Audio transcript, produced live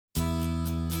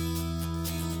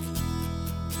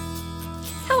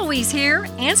Heloise here,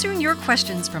 answering your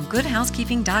questions from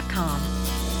GoodHousekeeping.com.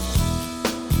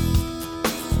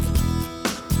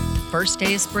 First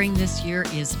day of spring this year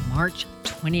is March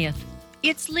 20th.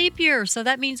 It's leap year, so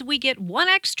that means we get one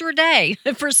extra day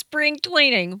for spring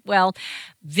cleaning. Well,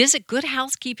 visit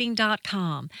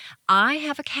GoodHousekeeping.com. I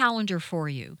have a calendar for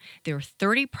you. There are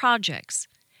 30 projects,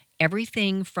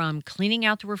 everything from cleaning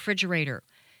out the refrigerator,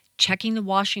 checking the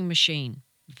washing machine,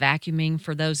 vacuuming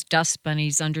for those dust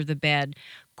bunnies under the bed.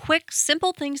 Quick,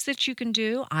 simple things that you can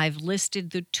do. I've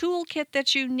listed the toolkit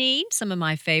that you need, some of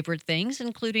my favorite things,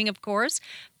 including, of course,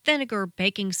 vinegar,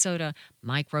 baking soda,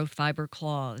 microfiber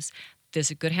cloths.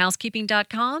 Visit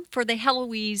GoodHousekeeping.com for the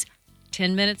Heloise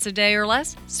 10 minutes a day or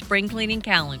less spring cleaning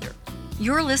calendar.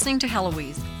 You're listening to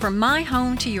Heloise, from my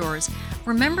home to yours.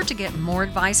 Remember to get more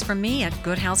advice from me at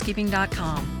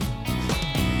GoodHousekeeping.com.